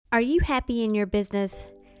Are you happy in your business?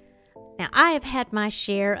 Now, I have had my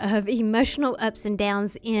share of emotional ups and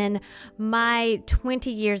downs in my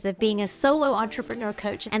 20 years of being a solo entrepreneur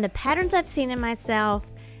coach, and the patterns I've seen in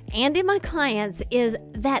myself and in my clients is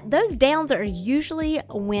that those downs are usually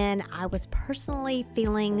when I was personally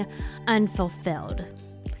feeling unfulfilled.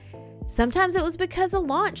 Sometimes it was because of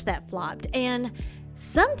launch that flopped, and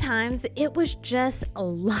sometimes it was just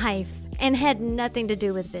life and had nothing to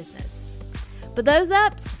do with business. But those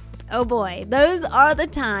ups, oh boy, those are the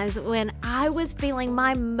times when I was feeling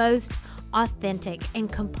my most authentic and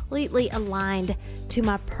completely aligned to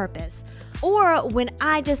my purpose, or when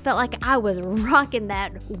I just felt like I was rocking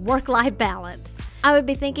that work-life balance. I would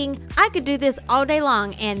be thinking I could do this all day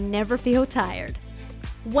long and never feel tired.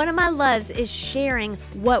 One of my loves is sharing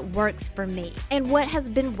what works for me and what has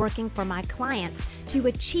been working for my clients to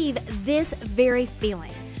achieve this very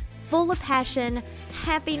feeling, full of passion,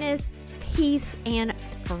 happiness, peace, and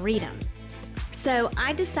freedom. So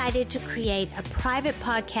I decided to create a private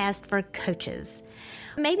podcast for coaches.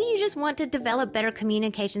 Maybe you just want to develop better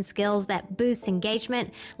communication skills that boosts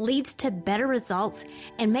engagement, leads to better results,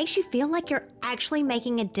 and makes you feel like you're actually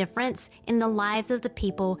making a difference in the lives of the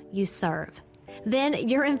people you serve. Then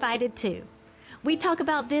you're invited too. We talk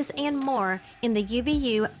about this and more in the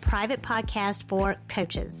UBU private podcast for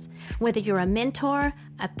coaches. Whether you're a mentor,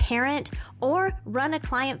 a parent, or run a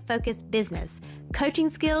client-focused business, coaching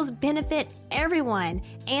skills benefit everyone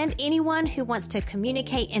and anyone who wants to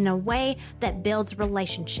communicate in a way that builds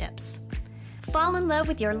relationships. Fall in love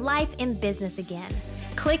with your life and business again.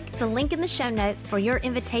 Click the link in the show notes for your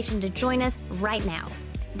invitation to join us right now.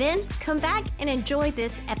 Then come back and enjoy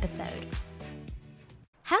this episode.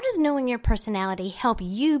 How does knowing your personality help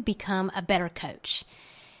you become a better coach?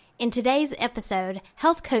 In today's episode,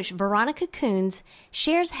 health coach Veronica Coons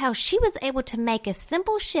shares how she was able to make a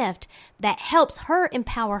simple shift that helps her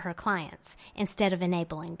empower her clients instead of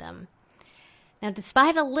enabling them. Now,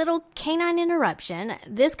 despite a little canine interruption,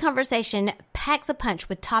 this conversation packs a punch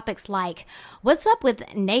with topics like what's up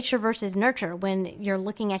with nature versus nurture when you're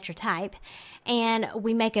looking at your type, and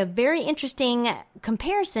we make a very interesting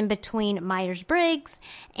comparison between Myers-Briggs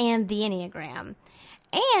and the Enneagram.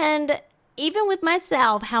 And even with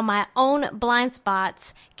myself, how my own blind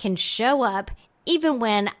spots can show up even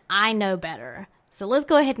when I know better. So let's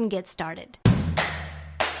go ahead and get started.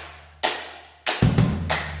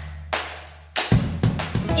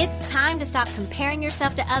 It's time to stop comparing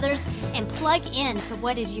yourself to others and plug in to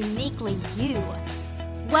what is uniquely you.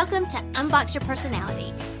 Welcome to Unbox Your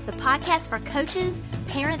Personality, the podcast for coaches,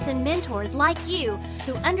 parents, and mentors like you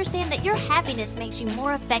who understand that your happiness makes you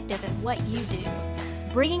more effective at what you do,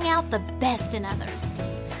 bringing out the best in others.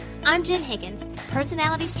 I'm Jen Higgins,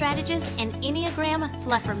 personality strategist and Enneagram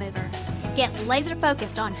fluff remover. Get laser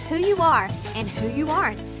focused on who you are and who you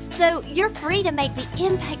aren't, so you're free to make the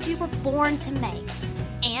impact you were born to make.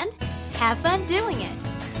 And have fun doing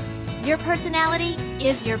it. Your personality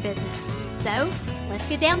is your business. So let's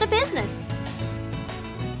get down to business.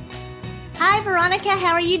 Hi, Veronica.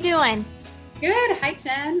 How are you doing? Good. Hi,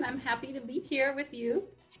 Jen. I'm happy to be here with you.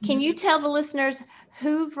 Can you tell the listeners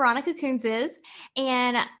who Veronica Coons is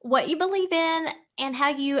and what you believe in and how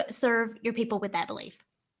you serve your people with that belief?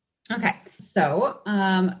 Okay. So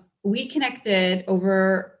we connected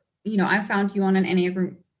over, I found you on an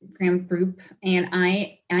Enneagram group, and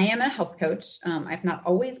I am a health coach. I've not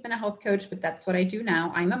always been a health coach, but that's what I do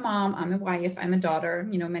now. I'm a mom, I'm a wife, I'm a daughter,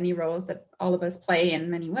 many roles that all of us play and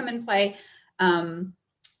many women play.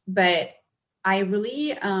 But I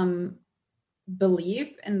really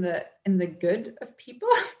believe in the good of people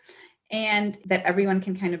and that everyone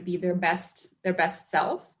can kind of be their best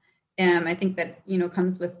self. I think that,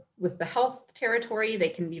 comes with the health territory. They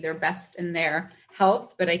can be their best in their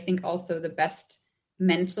health, but I think also the best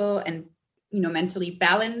mental and, mentally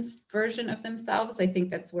balanced version of themselves. I think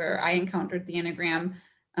that's where I encountered the Enneagram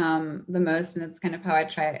the most. And it's kind of how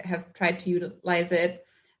I have tried to utilize it.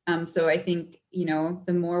 So I think,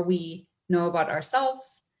 the more we know about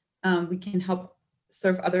ourselves, we can help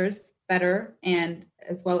serve others better, and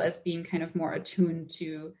as well as being kind of more attuned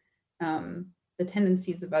to the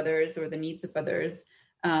tendencies of others or the needs of others.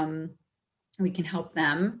 We can help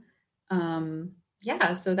them.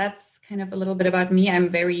 So that's kind of a little bit about me. I'm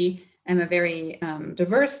a very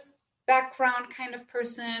diverse background kind of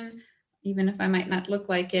person, even if I might not look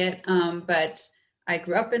like it. But I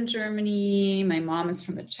grew up in Germany. My mom is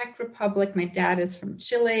from the Czech Republic. My dad is from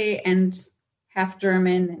Chile and half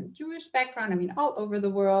German and Jewish background. All over the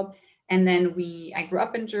world. And then I grew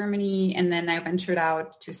up in Germany, and then I ventured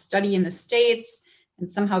out to study in the States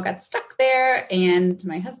and somehow got stuck there. And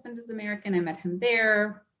my husband is American. I met him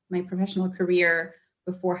there. My professional career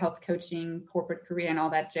before health coaching, corporate career, and all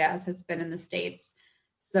that jazz has been in the States.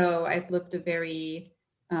 So I've lived a very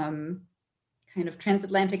kind of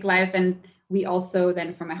transatlantic life. And we also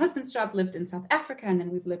then, for my husband's job, lived in South Africa, and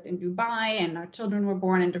then we've lived in Dubai, and our children were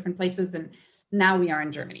born in different places. And now we are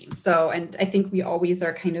in Germany. So, and I think we always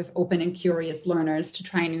are kind of open and curious learners to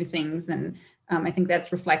try new things. And I think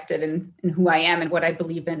that's reflected in who I am, and what I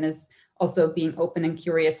believe in is also being open and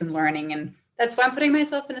curious and learning. And that's why I'm putting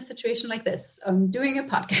myself in a situation like this, doing a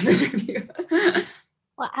podcast interview.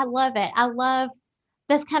 Well, I love it.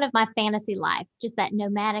 That's kind of my fantasy life, just that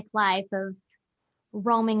nomadic life of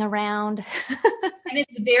roaming around. And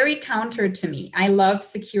it's very counter to me. I love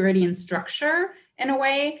security and structure in a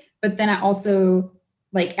way, but then I also,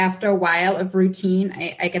 like, after a while of routine,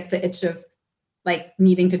 I get the itch of like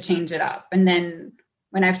needing to change it up. And then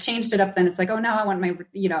when I've changed it up, then it's like, oh, now I want my,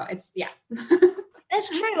 it's, yeah. That's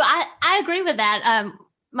true. I agree with that.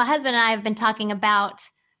 My husband and I have been talking about,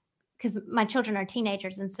 because my children are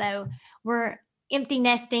teenagers, and so we're empty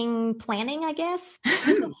nesting planning, I guess,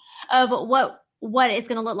 of what it's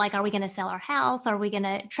going to look like. Are we going to sell our house? Are we going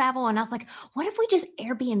to travel? And I was like, what if we just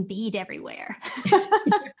Airbnb'd everywhere?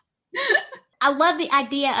 I love the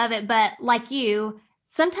idea of it, but like you,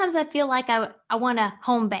 sometimes I feel like I want a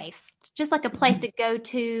home base, just like a place to go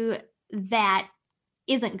to that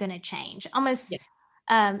isn't going to change. Almost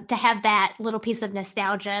to have that little piece of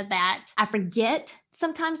nostalgia that I forget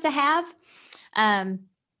sometimes to have.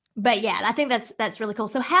 But yeah, I think that's really cool.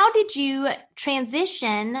 So how did you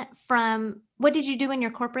transition from, what did you do in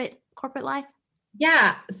your corporate life?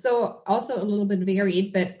 Yeah. So also a little bit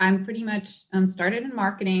varied, but I'm pretty much started in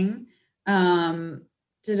marketing,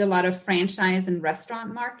 did a lot of franchise and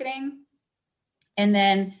restaurant marketing. And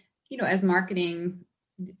then, as the marketing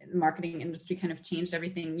industry kind of changed,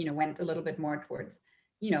 everything, went a little bit more towards,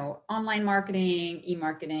 online marketing,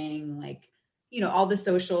 e-marketing, like, all the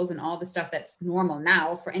socials and all the stuff that's normal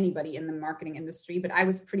now for anybody in the marketing industry. But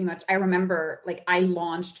I remember, like, I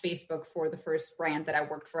launched Facebook for the first brand that I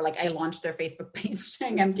worked for. Like, I launched their Facebook page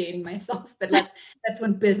saying, I'm dating myself, but that's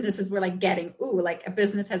when businesses were like getting, like, a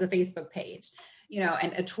business has a Facebook page,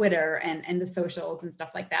 and a Twitter and the socials and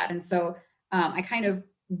stuff like that. And so I kind of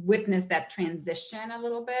witnessed that transition a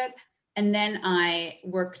little bit. And then I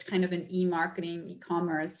worked kind of in e-marketing,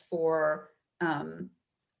 e-commerce for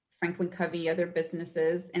Franklin Covey, other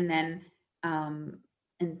businesses. And then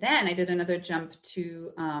I did another jump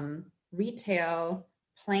to retail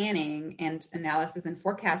planning and analysis and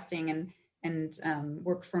forecasting, and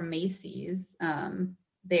worked for Macy's,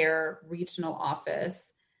 their regional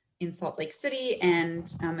office in Salt Lake City, and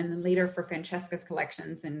then later for Francesca's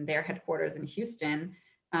Collections and their headquarters in Houston.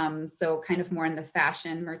 So kind of more in the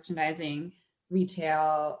fashion, merchandising,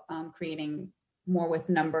 retail, creating more with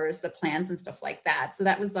numbers, the plans and stuff like that. So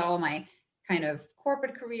that was all my kind of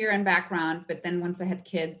corporate career and background. But then once I had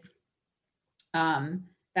kids,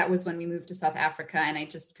 that was when we moved to South Africa, and I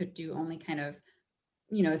just could do only kind of,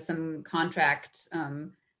 some contract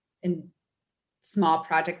and small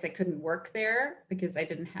projects. I couldn't work there because I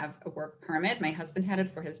didn't have a work permit. My husband had it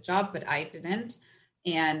for his job, but I didn't.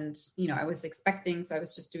 And, I was expecting, so I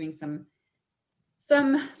was just doing some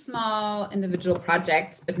small individual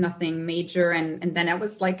projects, but nothing major. And then I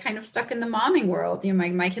was like kind of stuck in the momming world.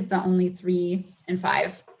 My kids are only 3 and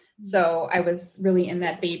 5. So I was really in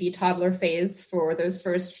that baby toddler phase for those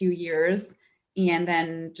first few years. And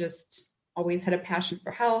then just always had a passion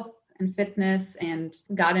for health and fitness, and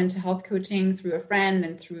got into health coaching through a friend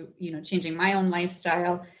and through, changing my own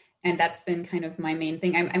lifestyle. And that's been kind of my main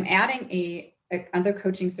thing. I'm adding another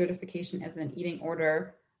coaching certification as an eating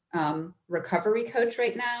order recovery coach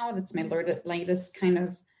right now. That's my latest kind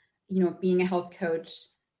of, being a health coach.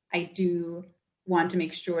 I do want to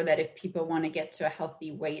make sure that if people want to get to a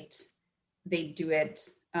healthy weight, they do it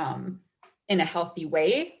in a healthy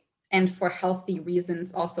way, and for healthy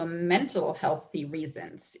reasons, also mental healthy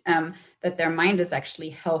reasons, that their mind is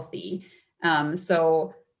actually healthy.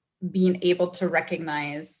 So being able to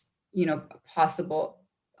recognize, possible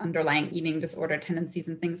underlying eating disorder tendencies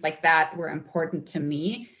and things like that were important to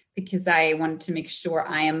me, because I wanted to make sure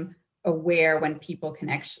I am aware when people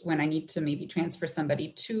when I need to maybe transfer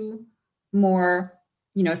somebody to more,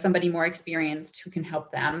 somebody more experienced who can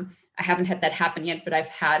help them. I haven't had that happen yet, but I've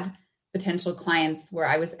had potential clients where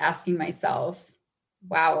I was asking myself,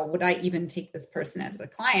 wow, would I even take this person as a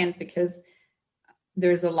client? Because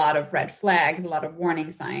there's a lot of red flags, a lot of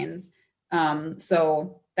warning signs.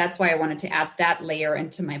 So that's why I wanted to add that layer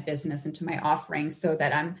into my business, into my offering, so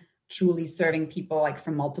that I'm truly serving people like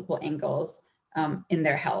from multiple angles in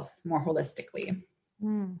their health more holistically.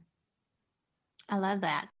 I love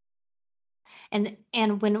that. And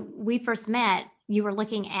when we first met, you were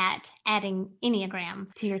looking at adding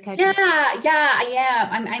Enneagram to your coaching. Yeah, I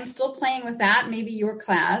am. I'm still playing with that, maybe your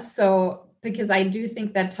class. So, because I do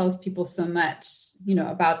think that tells people so much,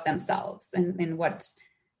 about themselves and what,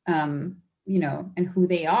 and who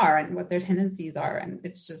they are and what their tendencies are. And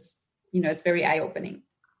it's just, it's very eye-opening.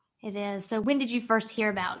 It is. So when did you first hear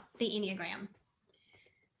about the Enneagram?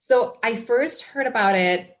 So I first heard about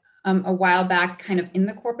it a while back, kind of in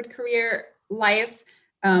the corporate career life,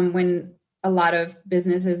 when a lot of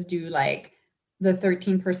businesses do like the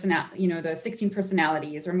 16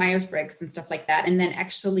 personalities or Myers-Briggs and stuff like that. And then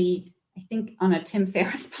actually, I think on a Tim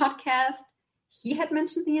Ferriss podcast, he had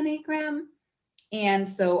mentioned the Enneagram. And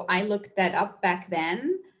so I looked that up back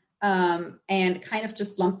then, and kind of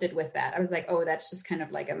just lumped it with that. I was like, oh, that's just kind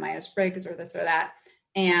of like a Myers-Briggs or this or that.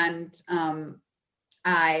 And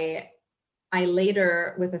I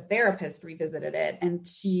later, with a therapist, revisited it, and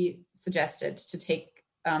she suggested to take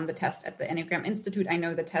the test at the Enneagram Institute. I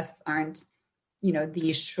know the tests aren't,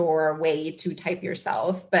 the sure way to type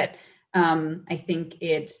yourself, but I think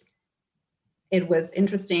it was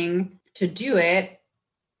interesting to do it.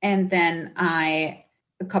 And then a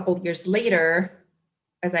couple of years later,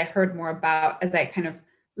 as I kind of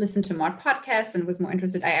listened to more podcasts and was more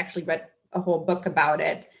interested, I actually read a whole book about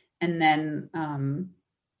it. And then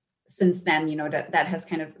since then, that has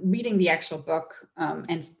kind of reading the actual book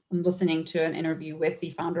and listening to an interview with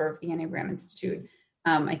the founder of the Enneagram Institute,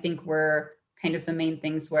 I think were kind of the main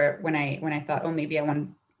things where when I thought, oh, maybe I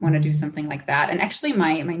want to do something like that. And actually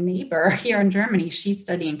my neighbor here in Germany, she's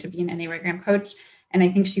studying to be an Enneagram coach. And I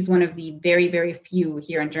think she's one of the very, very few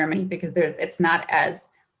here in Germany, because it's not as,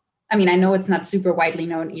 I know it's not super widely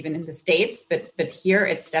known even in the States, but here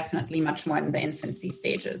it's definitely much more in the infancy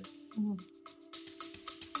stages. Mm-hmm.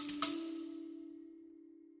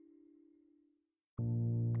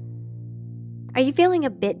 Are you feeling a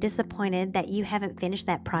bit disappointed that you haven't finished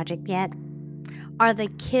that project yet? Are the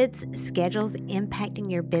kids' schedules impacting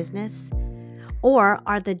your business? Or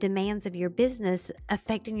are the demands of your business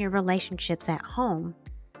affecting your relationships at home?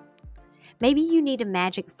 Maybe you need a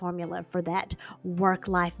magic formula for that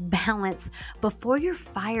work-life balance before your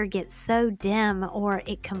fire gets so dim or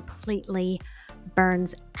it completely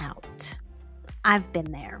burns out. I've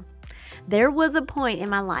been there. There was a point in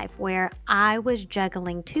my life where I was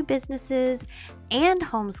juggling 2 businesses and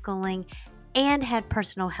homeschooling and had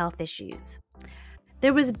personal health issues.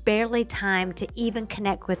 There was barely time to even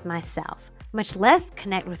connect with myself, much less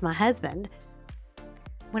connect with my husband.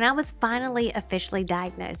 When I was finally officially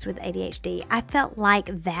diagnosed with ADHD, I felt like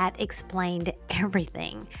that explained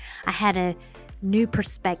everything. I had a new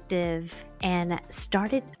perspective and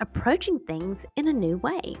started approaching things in a new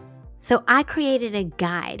way. So I created a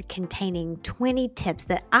guide containing 20 tips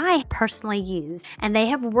that I personally use, and they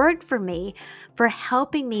have worked for me for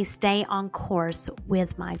helping me stay on course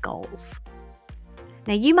with my goals.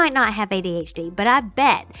 Now, you might not have ADHD, but I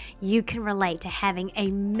bet you can relate to having a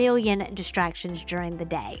million distractions during the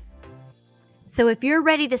day. So if you're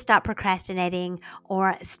ready to stop procrastinating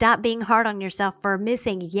or stop being hard on yourself for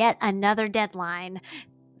missing yet another deadline,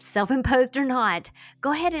 self-imposed or not,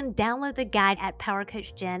 go ahead and download the guide at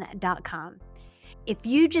powercoachjen.com. If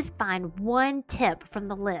you just find one tip from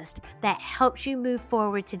the list that helps you move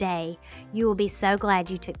forward today, you will be so glad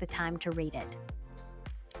you took the time to read it.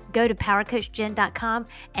 Go to powercoachjen.com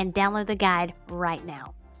and download the guide right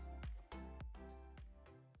now.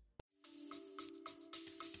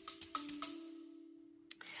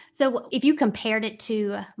 So if you compared it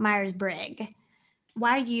to Myers-Briggs,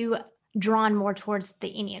 why are you drawn more towards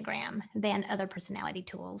the Enneagram than other personality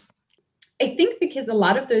tools? I think because a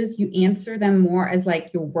lot of those, you answer them more as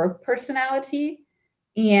like your work personality.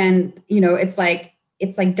 And, it's like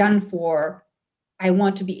done for, I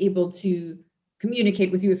want to be able to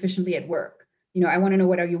communicate with you efficiently at work. I want to know,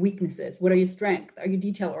 what are your weaknesses? What are your strengths? Are you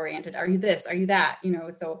detail oriented? Are you this? Are you that?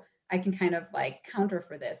 So I can kind of like counter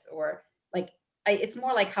for this, or like, it's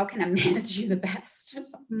more like, how can I manage you the best? Or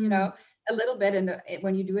something, a little bit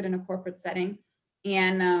when you do it in a corporate setting.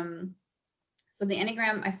 And so the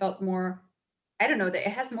Enneagram, I felt more, I don't know, that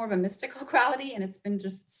it has more of a mystical quality, and it's been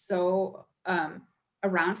just so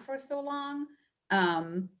around for so long.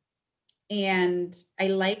 And I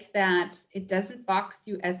like that it doesn't box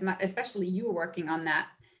you as much, especially you were working on that,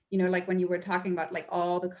 like when you were talking about like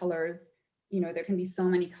all the colors, there can be so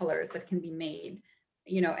many colors that can be made,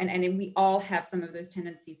 and we all have some of those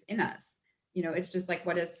tendencies in us. It's just like,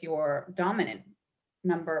 what is your dominant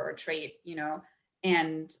number or trait,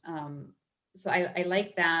 and so I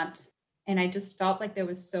like that. And I just felt like there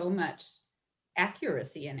was so much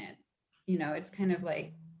accuracy in it. It's kind of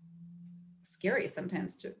like scary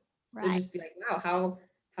sometimes to just be like, wow,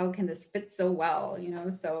 how how can this fit so well,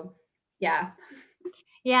 so yeah.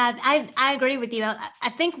 Yeah, I agree with you. I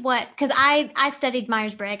think because I studied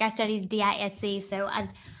Myers-Briggs, I studied DISC, so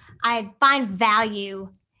I find value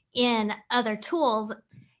in other tools.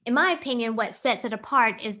 In my opinion, what sets it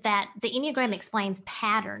apart is that the Enneagram explains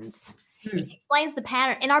patterns. It explains the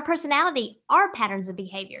pattern in our personality, our patterns of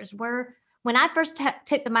behaviors. When I first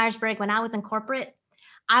took the Myers-Briggs when I was in corporate,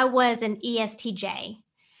 I was an ESTJ.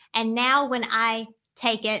 And now when I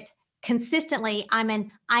take it consistently, I'm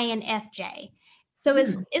an INFJ. So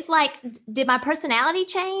it's like, did my personality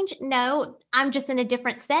change? No, I'm just in a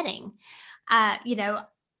different setting.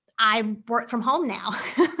 I work from home now.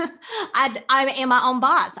 I am my own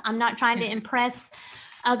boss. I'm not trying to impress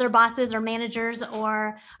other bosses or managers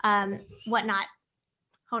or whatnot.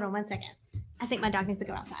 Hold on one second. I think my dog needs to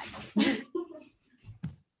go outside.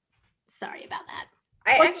 Sorry about that.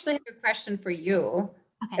 I actually have a question for you,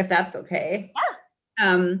 if that's okay.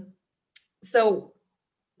 Yeah. So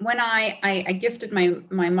when I gifted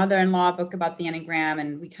my mother-in-law a book about the Enneagram,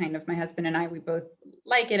 and we my husband and I, we both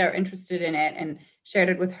like it, are interested in it, and shared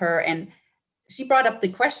it with her. And she brought up the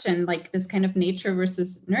question, like this kind of nature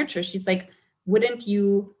versus nurture. She's like,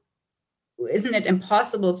 isn't it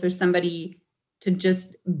impossible for somebody to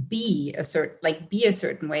just be a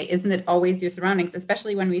certain way? Isn't it always your surroundings?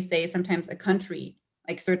 Especially when we say sometimes a country,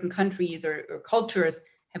 like certain countries or cultures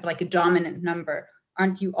have like a dominant number.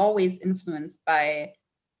 Aren't you always influenced by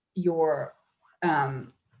your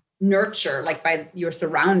nurture, like by your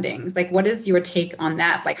surroundings? Like, what is your take on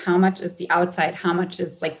that? Like, how much is the outside, how much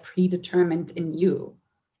is like predetermined in you?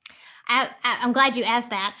 I'm glad you asked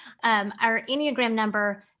that. Our Enneagram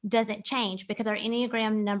number doesn't change because our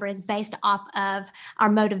Enneagram number is based off of our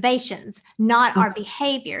motivations, not our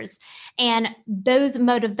behaviors. And those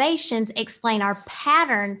motivations explain our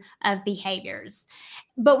pattern of behaviors.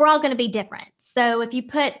 But we're all going to be different. So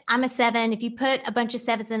I'm a 7, if you put a bunch of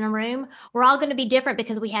 7s in a room, we're all going to be different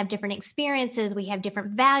because we have different experiences, we have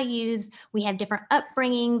different values, we have different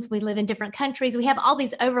upbringings, we live in different countries, we have all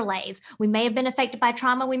these overlays. We may have been affected by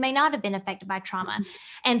trauma, we may not have been affected by trauma.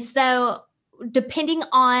 And so depending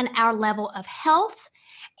on our level of health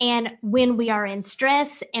and when we are in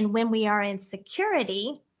stress and when we are in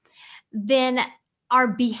security, then our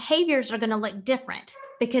behaviors are going to look different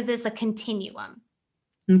because it's a continuum.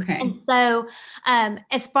 Okay. And so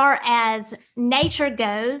as far as nature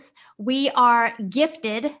goes, we are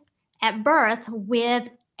gifted at birth with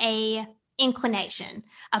a inclination,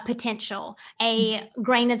 a potential, a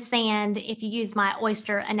grain of sand, if you use my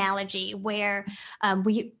oyster analogy, where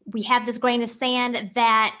we have this grain of sand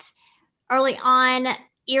that early on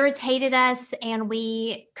irritated us, and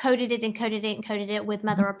we coated it and coated it and coated it with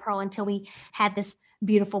mother of pearl until we had this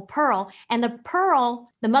beautiful pearl. And the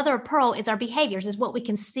mother of pearl is our behaviors, is what we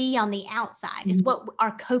can see on the outside, is what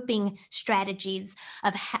our coping strategies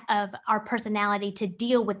of our personality to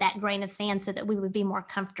deal with that grain of sand so that we would be more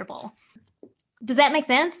comfortable. Does that make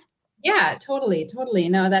sense? Yeah, totally.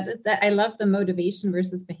 No, that I love the motivation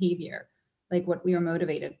versus behavior, like what we are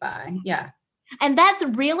motivated by. Yeah. And that's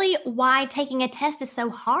really why taking a test is so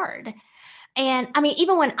hard. And I mean,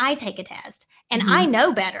 even when I take a test and I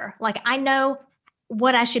know better, like I know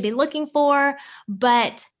what I should be looking for,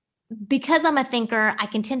 but because I'm a thinker, I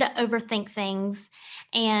can tend to overthink things.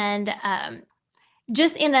 And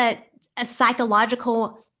just in a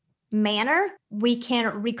psychological manner, we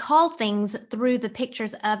can recall things through the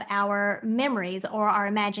pictures of our memories or our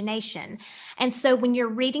imagination. And so when you're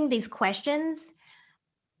reading these questions,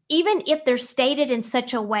 even if they're stated in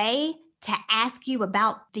such a way to ask you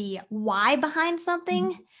about the why behind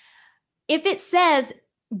something, if it says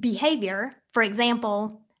behavior, for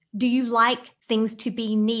example, do you like things to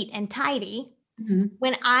be neat and tidy?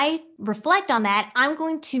 When I reflect on that, I'm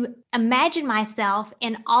going to imagine myself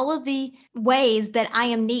in all of the ways that I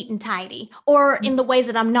am neat and tidy, or in the ways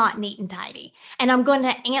that I'm not neat and tidy. And I'm going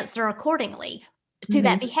to answer accordingly to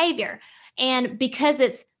that behavior. And because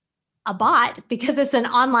it's a bot, because it's an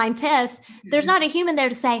online test, there's not a human there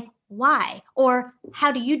to say, why? Or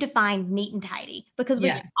how do you define neat and tidy? Because we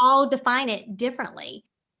can all define it differently.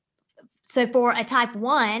 So for a type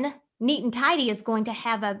 1, neat and tidy is going to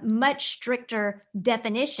have a much stricter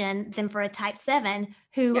definition than for a type 7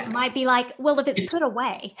 who might be like, well, if it's put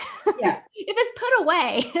away, if it's put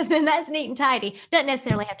away, then that's neat and tidy. Doesn't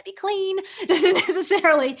necessarily have to be clean. Doesn't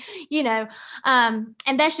necessarily, and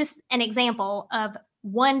that's just an example of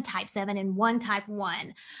one type 7 and one type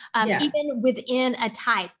 1. Even within a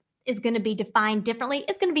type is going to be defined differently.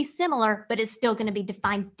 It's going to be similar, but it's still going to be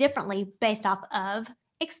defined differently based off of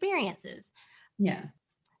experiences. Yeah.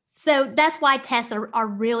 So that's why tests are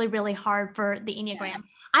really, really hard for the Enneagram.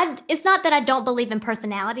 It's not that I don't believe in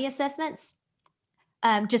personality assessments,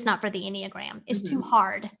 just not for the Enneagram. It's too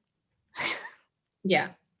hard. Yeah.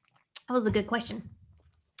 That was a good question.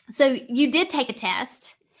 So you did take a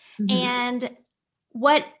test, and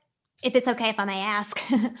what, if it's okay if I may ask,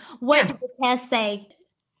 what did the test say?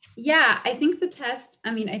 Yeah, I think the test,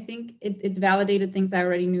 I mean, I think it validated things I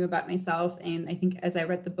already knew about myself. And I think as I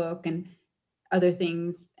read the book and other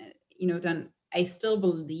things, done, I still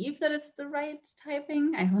believe that it's the right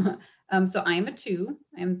typing. So I'm a 2.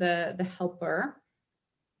 I'm the helper.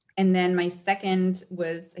 And then my second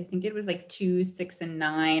was, I think it was like 2, 6, and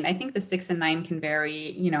 9. I think the 6 and 9 can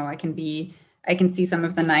vary. I can see some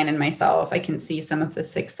of the 9 in myself. I can see some of the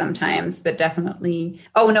 6 sometimes, but definitely.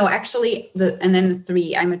 Oh no, actually, and then the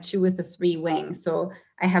 3. I'm a 2 with a 3 wing. So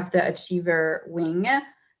I have the achiever wing.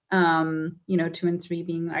 2 and 3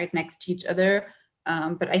 being right next to each other.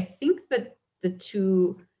 But I think that the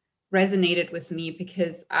 2 resonated with me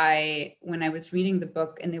because when I was reading the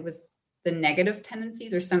book and there was the negative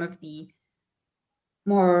tendencies or some of the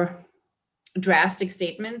more drastic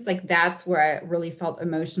statements, like that's where I really felt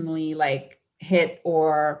emotionally like hit,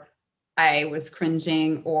 or I was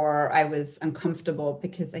cringing, or I was uncomfortable,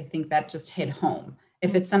 because I think that just hit home.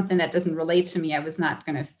 If it's something that doesn't relate to me, I was not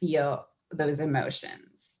going to feel those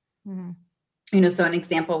emotions. So an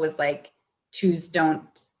example was like, 2s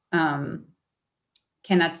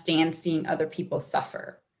cannot stand seeing other people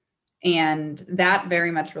suffer. And that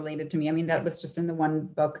very much related to me. I mean, that was just in the one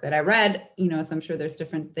book that I read, so I'm sure there's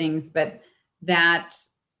different things, but that,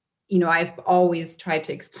 I've always tried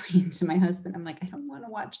to explain to my husband, I'm like, I don't want to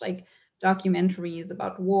watch like documentaries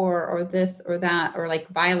about war or this or that, or like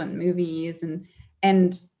violent movies.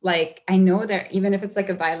 And like, I know that even if it's like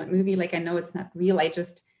a violent movie, like I know it's not real. I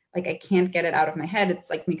just like, I can't get it out of my head. It's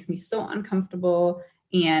like, makes me so uncomfortable.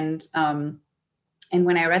 And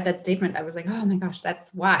when I read that statement, I was like, oh my gosh,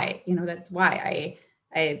 that's why, that's why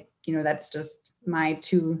I that's just my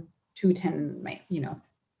two ten,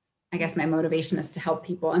 I guess my motivation is to help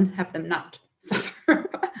people and have them not suffer.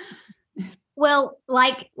 Well,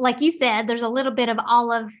 like you said, there's a little bit of all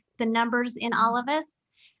of the numbers in all of us.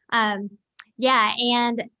 Yeah.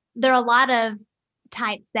 And there are a lot of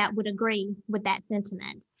types that would agree with that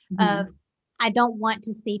sentiment of, I don't want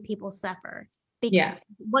to see people suffer. Because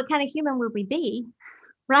what kind of human would we be?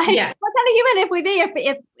 Right? Yeah. What kind of human if we be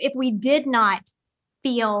if we did not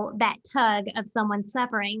feel that tug of someone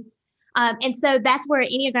suffering? And so that's where an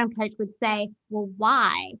Enneagram coach would say, well,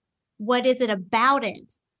 why? What is it about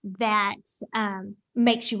it that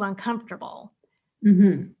makes you uncomfortable?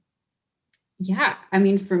 Yeah. I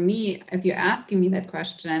mean, for me, if you're asking me that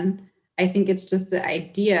question, I think it's just the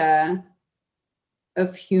idea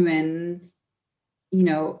of humans,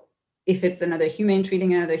 if it's another human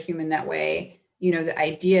treating another human that way, the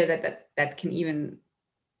idea that can even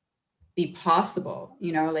be possible,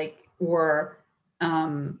 or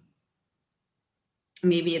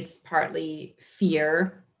maybe it's partly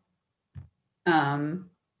fear. And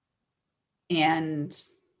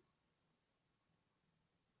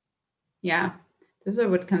yeah, those are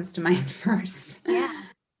what comes to mind first. Yeah.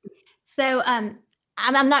 So I'm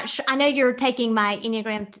not sure. I know you're taking my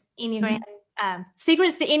Enneagram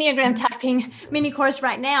Secrets to Enneagram Typing mini course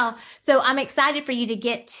right now. So I'm excited for you to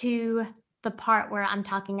get to the part where I'm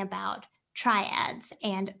talking about triads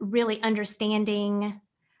and really understanding.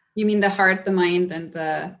 You mean the heart, the mind, and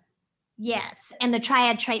the... Yes. And the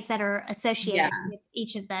triad traits that are associated with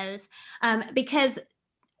each of those. Because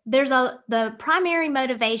there's the primary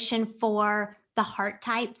motivation for the heart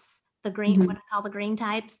types, the green, what I call the green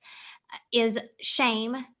types, is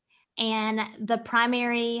shame. And the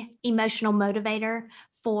primary emotional motivator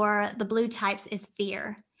for the blue types is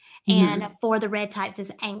fear. And for the red types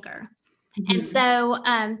is anger. And so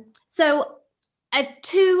a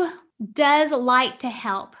 2 does like to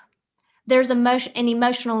help. There's an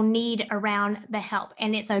emotional need around the help,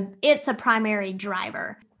 and it's a primary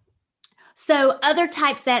driver. So other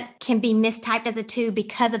types that can be mistyped as a 2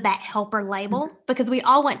 because of that helper label, because we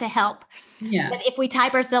all want to help. Yeah. But if we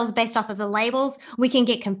type ourselves based off of the labels, we can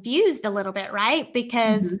get confused a little bit, right?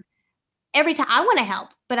 Because every time I want to help,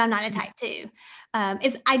 but I'm not a type 2.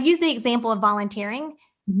 I use the example of volunteering.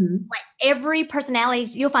 Like every personality,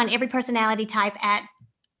 you'll find every personality type at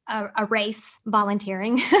a race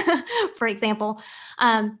volunteering, for example.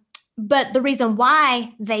 But the reason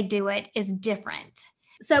why they do it is different.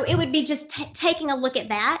 So it would be just taking a look at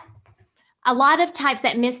that. A lot of types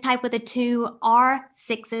that mistype with a 2 are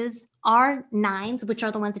 6s, are 9s, which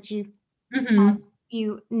are the ones that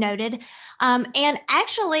you noted. And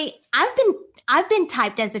actually, I've been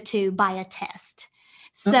typed as a 2 by a test.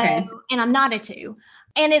 So, Okay. and I'm not a 2.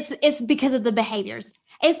 And it's because of the behaviors.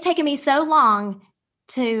 It's taken me so long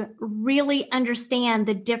to really understand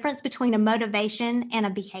the difference between a motivation and a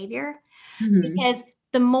behavior, Hmm. because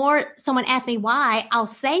the more someone asks me why, I'll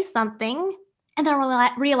say something and then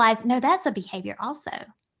I'll realize, no, that's a behavior also.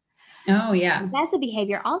 Oh, yeah. That's a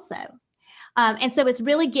behavior also. And so it's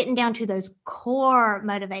really getting down to those core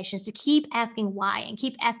motivations to keep asking why and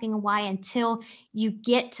keep asking why until you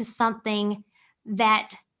get to something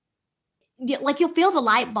that, like, you'll feel the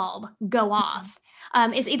light bulb go off.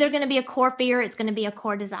 It's either going to be a core fear, it's going to be a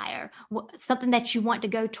core desire, something that you want to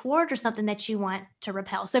go toward or something that you want to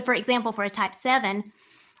repel. So, for example, for a type 7,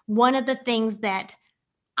 one of the things that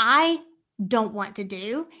I don't want to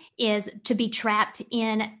do is to be trapped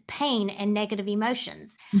in pain and negative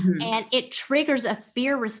emotions. Hmm. And it triggers a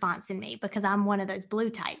fear response in me because I'm one of those blue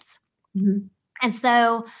types. Hmm. And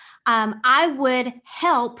so I would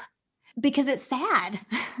help because it's sad.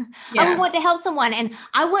 I would Yeah. want to help someone, and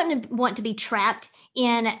I wouldn't want to be trapped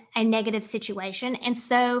in a negative situation. And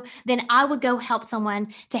so then I would go help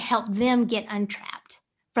someone to help them get untrapped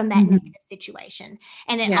from that Hmm. negative situation.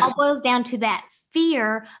 And it Yeah. all boils down to that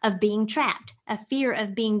fear of being trapped, a fear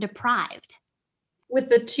of being deprived. With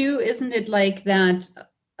the 2, isn't it like that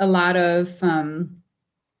a lot of,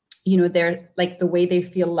 they're like the way they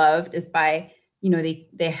feel loved is by,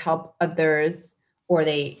 they help others, or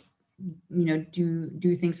they,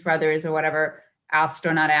 do things for others or whatever, asked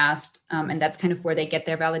or not asked. And that's kind of where they get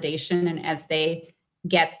their validation. And as they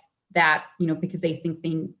get that, because they think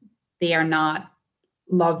they are not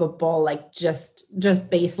lovable, like just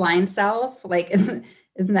baseline self, like isn't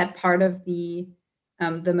that part of the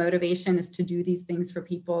motivation, is to do these things for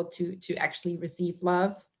people to actually receive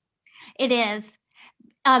love? It is.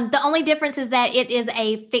 The only difference is that it is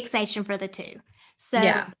a fixation for the 2. So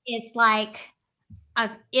Yeah. it's like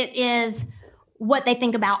it is what they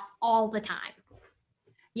think about all the time.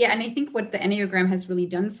 Yeah, and I think what the Enneagram has really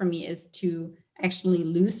done for me is to actually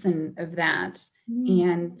loosen of that. Mm.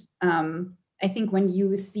 And I think when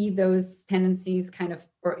you see those tendencies kind of,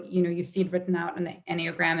 or you see it written out in the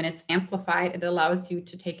Enneagram and it's amplified, it allows you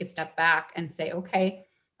to take a step back and say, okay,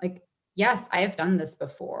 like, yes, I have done this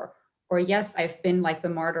before, or yes, I've been like the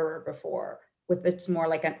martyr before, with it's more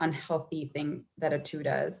like an unhealthy thing that a 2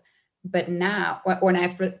 does. But now, when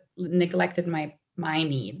I've neglected my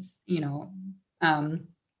needs, um,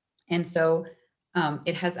 and so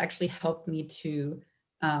it has actually helped me to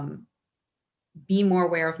um, be more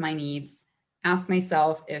aware of my needs, ask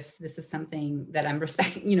myself if this is something that I'm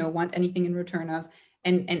respecting, want anything in return of,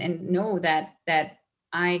 and know that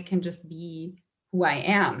I can just be who I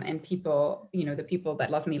am, and people, the people that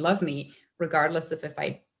love me, regardless of if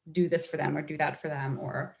I do this for them or do that for them,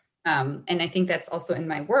 or and I think that's also in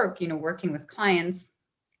my work, working with clients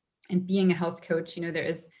and being a health coach,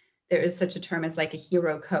 there is such a term as like a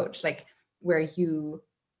hero coach, like where you,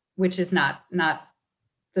 which is not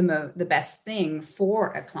the best thing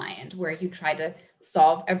for a client, where you try to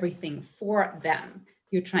solve everything for them.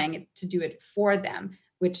 You're trying to do it for them,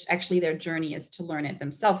 which actually their journey is to learn it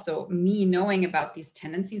themselves. So me knowing about these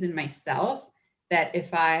tendencies in myself, that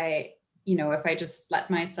if I just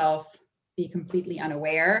let myself be completely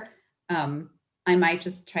unaware, I might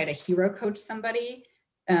just try to hero coach somebody,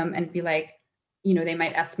 and be like, they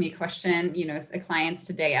might ask me a question. A client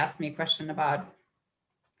today asked me a question about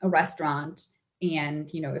a restaurant, and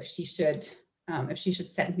if she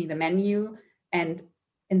should send me the menu, and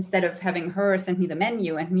instead of having her send me the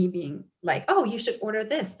menu and me being like, oh, you should order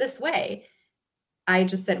this way, I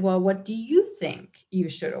just said, well, what do you think you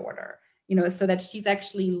should order? So that she's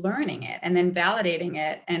actually learning it and then validating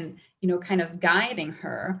it, and kind of guiding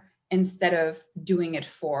her instead of doing it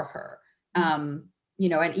for her.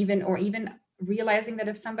 And even realizing that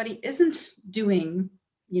if somebody isn't doing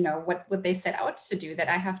what they set out to do, that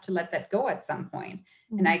I have to let that go at some point.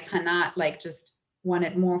 And Mhm. I cannot like just want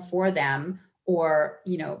it more for them, or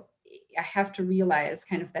I have to realize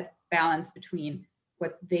kind of that balance between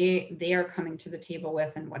what they are coming to the table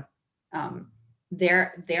with, and what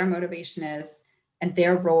their motivation is, and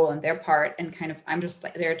their role and their part, and kind of I'm just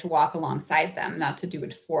like there to walk alongside them, not to do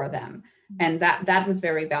it for them. And that was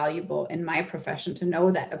very valuable in my profession, to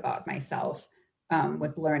know that about myself,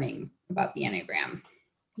 with learning about the Enneagram.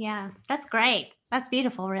 Yeah, that's great. That's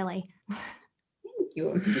beautiful, really. Thank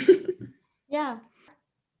you. Yeah.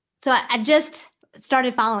 So I just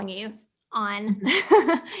started following you on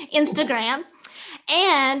Instagram,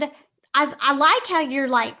 and I like how you're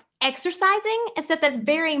like exercising and stuff. That's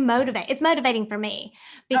very motivating. It's motivating for me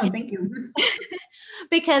Oh, because thank you.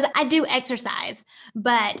 because I do exercise,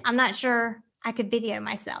 but I'm not sure. I could video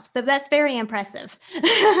myself. So that's very impressive.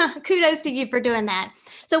 Kudos to you for doing that.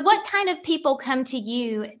 So what kind of people come to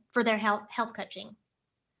you for their health coaching?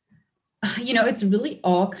 It's really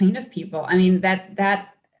all kind of people. I mean,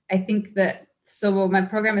 that I think that, so my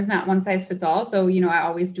program is not one size fits all. So, I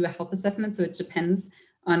always do a health assessment. So it depends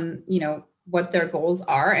on, what their goals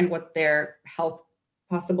are and what their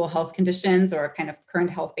possible health conditions or kind of current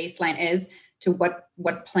health baseline is to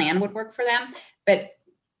what plan would work for them. But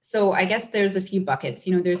so I guess there's a few buckets,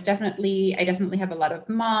 I definitely have a lot of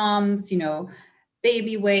moms,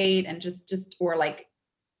 baby weight and just, or like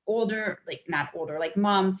older, like not older, like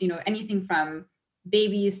moms, anything from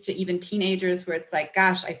babies to even teenagers where it's like,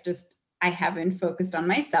 gosh, I haven't focused on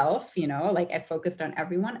myself, like I focused on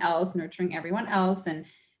everyone else, nurturing everyone else. And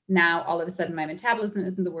now all of a sudden my metabolism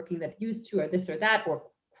isn't the working that it used to, or this or that, or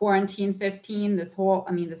quarantine 15, this whole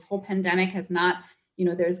pandemic has not,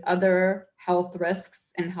 there's other health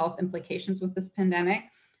risks and health implications with this pandemic,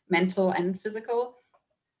 mental and physical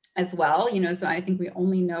as well, so I think we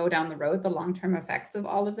only know down the road the long-term effects of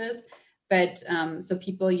all of this. But so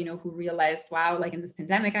people, who realized, wow, like in this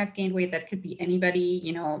pandemic, I've gained weight, that could be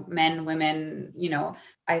anybody, men, women,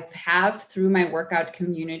 I have through my workout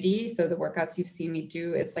community. So the workouts you've seen me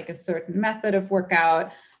do, it's like a certain method of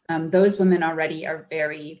workout. Those women already are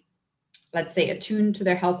very, let's say, attuned to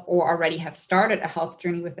their health or already have started a health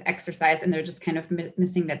journey with the exercise, and they're just kind of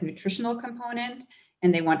missing that nutritional component.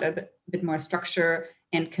 And they want a bit more structure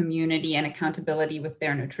and community and accountability with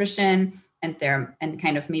their nutrition and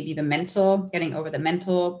kind of maybe getting over the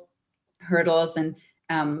mental hurdles and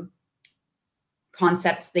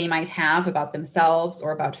concepts they might have about themselves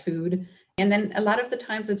or about food. And then a lot of the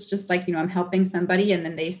times it's just like, I'm helping somebody, and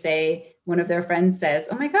then they say, one of their friends says,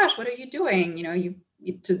 oh my gosh, what are you doing?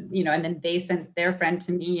 And then they sent their friend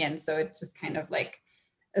to me. And so it just kind of like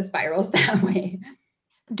spirals that way.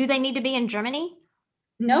 Do they need to be in Germany?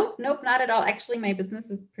 Nope, not at all. Actually, my business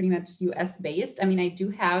is pretty much US based. I mean, I do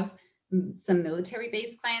have some military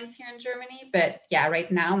based clients here in Germany, but yeah,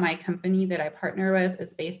 right now my company that I partner with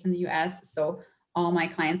is based in the US. So all my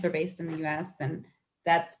clients are based in the US, and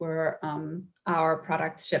that's where our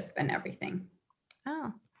products ship and everything.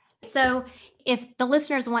 Oh, so if the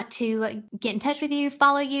listeners want to get in touch with you,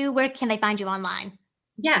 follow you, where can they find you online?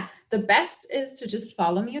 Yeah, the best is to just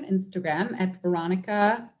follow me on Instagram at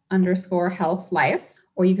Veronica_health_life,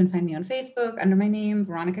 or you can find me on Facebook under my name,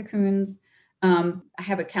 Veronica Kunz. I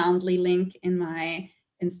have a Calendly link in my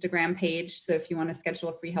Instagram page. So if you want to schedule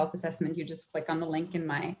a free health assessment, you just click on the link in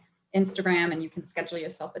my Instagram and you can schedule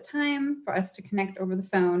yourself a time for us to connect over the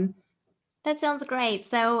phone. That sounds great.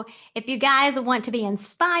 So if you guys want to be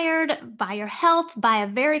inspired by your health, by a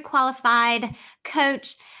very qualified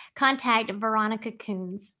coach, contact Veronica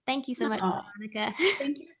Kunz. Thank you so much, Veronica.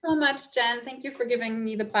 Thank you so much, Jen. Thank you for giving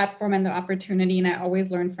me the platform and the opportunity. And I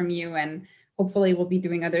always learn from you, and hopefully we'll be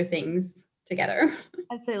doing other things together.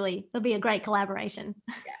 Absolutely. It'll be a great collaboration.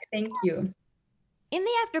 Yeah, thank you. In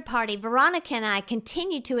the after party, Veronica and I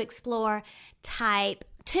continue to explore type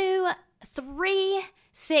 2, 3,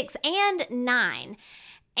 6, and 9,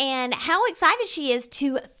 and how excited she is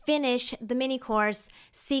to finish the mini course,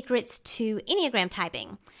 Secrets to Enneagram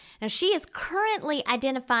Typing. Now, she is currently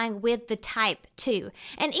identifying with the type 2,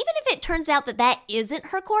 and even if it turns out that that isn't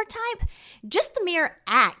her core type, just the mere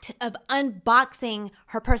act of unboxing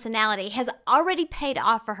her personality has already paid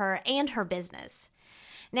off for her and her business.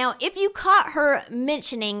 Now, if you caught her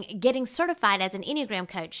mentioning getting certified as an Enneagram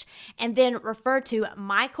coach and then referred to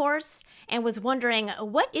my course and was wondering,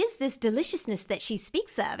 what is this deliciousness that she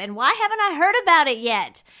speaks of and why haven't I heard about it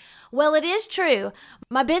yet? Well, it is true.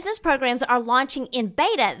 My business programs are launching in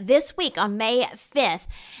beta this week on May 5th,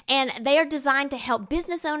 and they are designed to help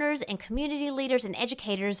business owners and community leaders and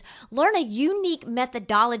educators learn a unique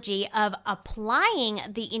methodology of applying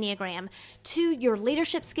the Enneagram to your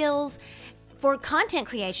leadership skills for content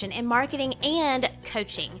creation and marketing and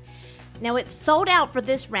coaching. Now, it's sold out for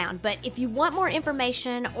this round, but if you want more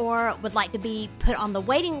information or would like to be put on the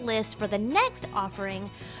waiting list for the next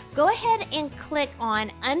offering, go ahead and click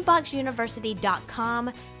on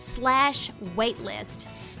unboxuniversity.com/waitlist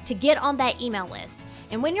to get on that email list.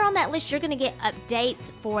 And when you're on that list, you're going to get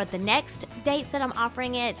updates for the next dates that I'm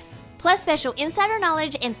offering it, plus special insider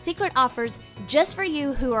knowledge and secret offers just for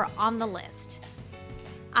you who are on the list.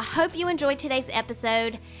 I hope you enjoyed today's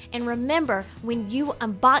episode, and remember, when you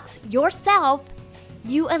unbox yourself,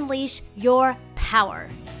 you unleash your power.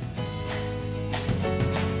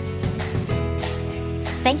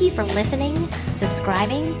 Thank you for listening,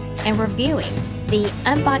 subscribing, and reviewing the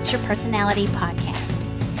Unbox Your Personality podcast.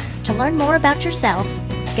 To learn more about yourself,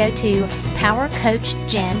 go to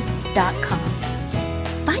powercoachjen.com.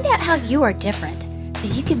 Find out how you are different so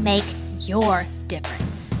you can make your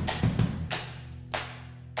difference.